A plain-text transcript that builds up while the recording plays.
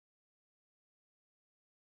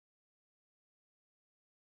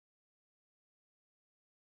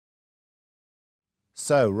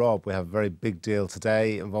So, Rob, we have a very big deal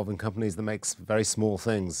today involving companies that make very small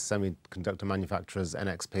things. Semiconductor manufacturers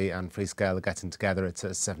NXP and Freescale are getting together. It's a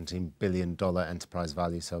 $17 billion enterprise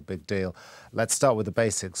value, so a big deal. Let's start with the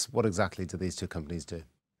basics. What exactly do these two companies do?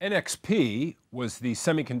 NXP was the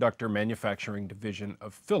semiconductor manufacturing division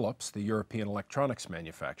of Philips, the European electronics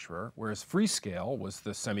manufacturer, whereas Freescale was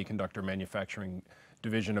the semiconductor manufacturing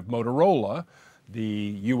division of Motorola,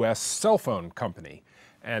 the US cell phone company.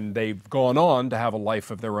 And they've gone on to have a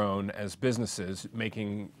life of their own as businesses,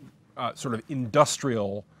 making sort of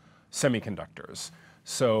industrial semiconductors.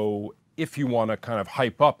 So if you want to kind of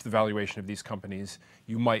hype up the valuation of these companies,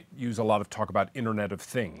 you might use a lot of talk about Internet of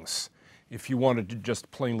Things. If you wanted to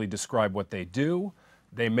just plainly describe what they do,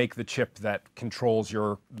 they make the chip that controls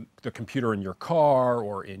the computer in your car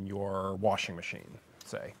or in your washing machine,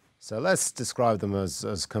 say. So let's describe them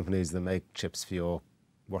as companies that make chips for your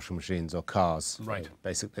washing machines or cars. Right.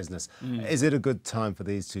 Basic business. Is it a good time for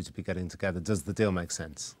these two to be getting together? Does the deal make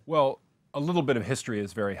sense? Well, a little bit of history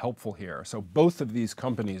is very helpful here. So both of these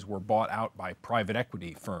companies were bought out by private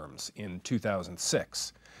equity firms in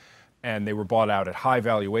 2006. And they were bought out at high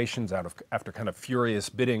valuations after kind of furious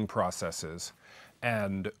bidding processes.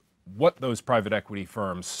 And what those private equity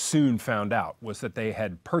firms soon found out was that they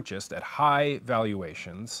had purchased at high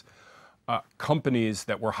valuations companies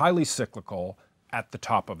that were highly cyclical at the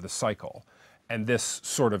top of the cycle. And this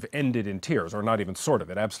sort of ended in tears, or not even sort of,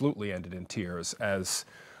 it absolutely ended in tears as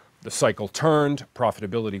the cycle turned,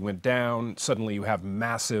 profitability went down, suddenly you have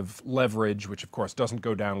massive leverage, which of course doesn't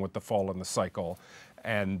go down with the fall in the cycle.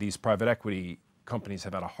 And these private equity companies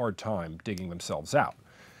have had a hard time digging themselves out.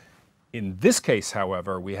 In this case,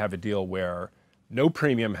 however, we have a deal where no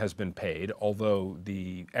premium has been paid, although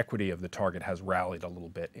the equity of the target has rallied a little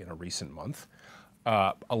bit in a recent month.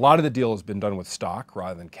 A lot of the deal has been done with stock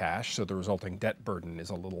rather than cash, so the resulting debt burden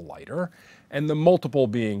is a little lighter. And the multiple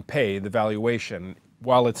being paid, the valuation,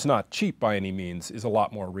 while it's not cheap by any means, is a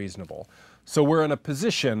lot more reasonable. So we're in a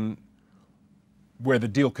position where the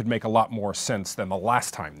deal could make a lot more sense than the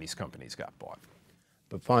last time these companies got bought.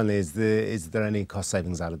 But finally, is there any cost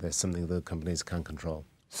savings out of this, something the companies can control?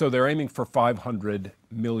 So they're aiming for $500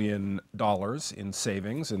 million in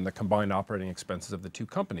savings in the combined operating expenses of the two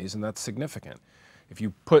companies, and that's significant. If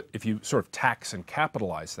you sort of tax and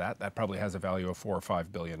capitalize that, that probably has a value of $4 or $5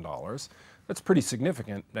 billion. That's pretty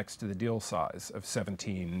significant next to the deal size of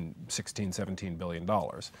 $16, $17 billion.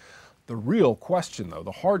 The real question, though,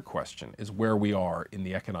 the hard question, is where we are in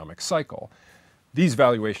the economic cycle. This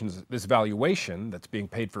valuation that's being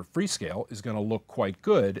paid for Freescale is going to look quite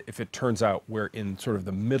good if it turns out we're in sort of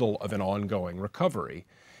the middle of an ongoing recovery.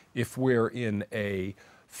 If we're in a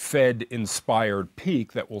Fed-inspired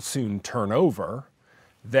peak that will soon turn over,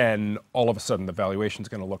 then all of a sudden the valuation is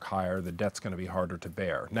going to look higher, the debt's going to be harder to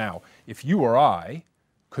bear. Now, if you or I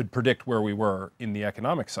could predict where we were in the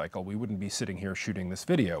economic cycle, we wouldn't be sitting here shooting this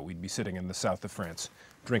video. We'd be sitting in the south of France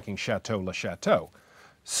drinking Chateau Le Chateau.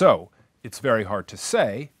 So it's very hard to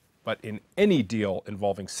say, but in any deal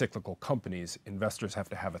involving cyclical companies, investors have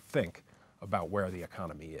to have a think about where the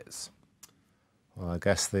economy is. Well, I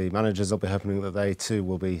guess the managers will be hoping that they too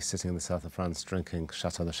will be sitting in the south of France drinking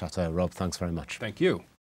Chateau Le Chateau. Rob, thanks very much. Thank you.